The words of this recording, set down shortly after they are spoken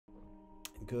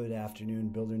Good afternoon,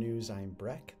 Builder News. I'm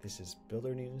Breck. This is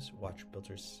Builder News. Watch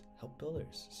builders help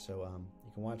builders. So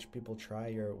you can watch people try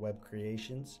your web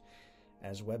creations.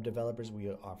 As web developers, we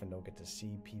often don't get to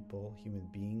see people, human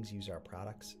beings, use our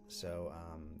products. So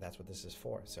that's what this is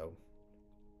for. So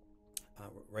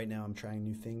right now I'm trying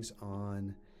new things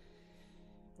on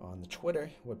the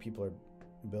Twitter, what people are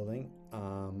building.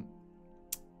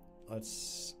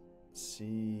 Let's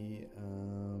see.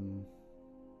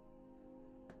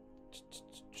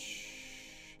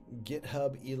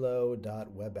 GitHub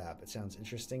Elo.web app. It sounds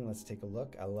interesting. Let's take a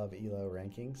look. I love Elo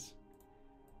rankings.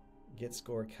 Git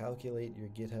score, calculate your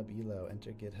GitHub Elo.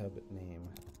 Enter GitHub name.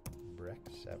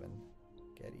 Breck7.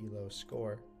 Get Elo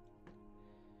score.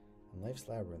 In life's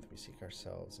labyrinth, we seek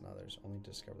ourselves and others, only to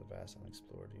discover the vast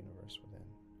unexplored universe within.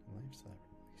 In life's labyrinth,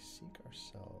 we seek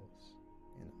ourselves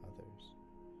and others.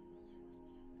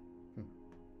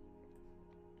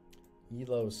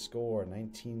 Elo score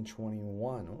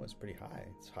 1921. Oh, it's pretty high.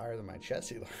 It's higher than my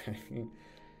chess Elo.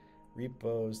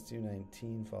 Repos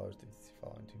 219. Followers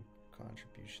following two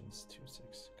contributions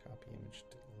 26. Copy image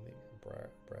delete.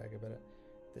 Brag about it.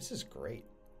 This is great.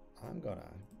 I'm gonna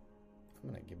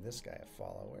give this guy a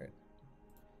follow. Where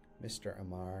Mr.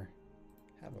 Amar,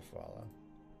 have a follow.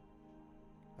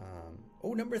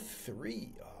 Oh, number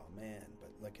 3. Oh man,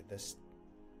 but look at this.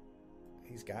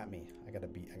 He's got me. I gotta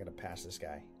pass this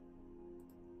guy.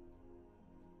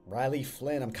 Riley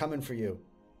Flynn, I'm coming for you.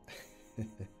 And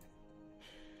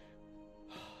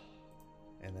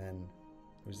then,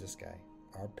 who's this guy?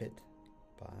 Arpit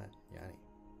Bayani.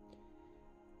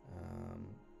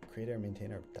 Creator and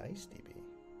maintainer of DiceDB.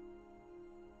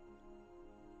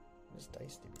 What is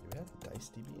DiceDB? Do we have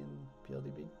DiceDB in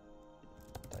PLDB?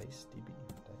 DiceDB?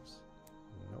 Dice?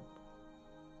 Nope.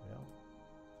 We don't.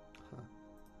 Huh.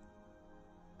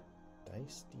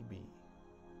 DiceDB.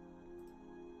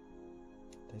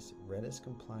 This Redis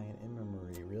compliant,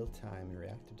 in-memory, real-time, and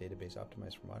reactive database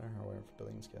optimized for modern hardware and for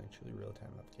building and scaling truly real-time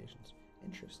applications.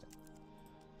 Interesting.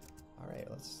 All right,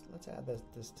 let's add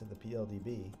this to the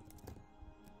PLDB.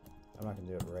 I'm not going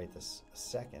to do it right this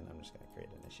second. I'm just going to create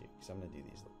an issue because I'm going to do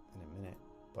these in a minute.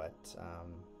 But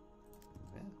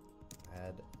yeah,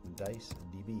 add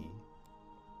DiceDB.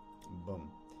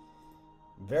 Boom.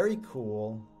 Very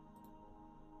cool.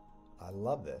 I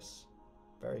love this.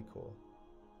 Very cool.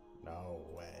 No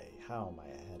way. How am I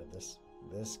ahead of this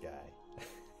guy?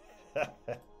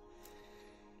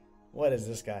 What has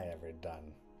this guy ever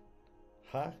done?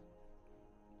 Huh?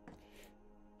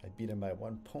 I beat him by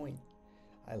 1 point.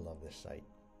 I love this site.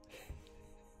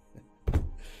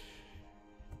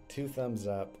 2 thumbs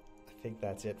up. I think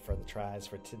that's it for the tries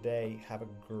for today. Have a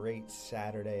great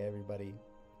Saturday, everybody.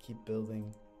 Keep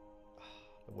building.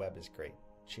 The web is great.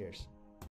 Cheers.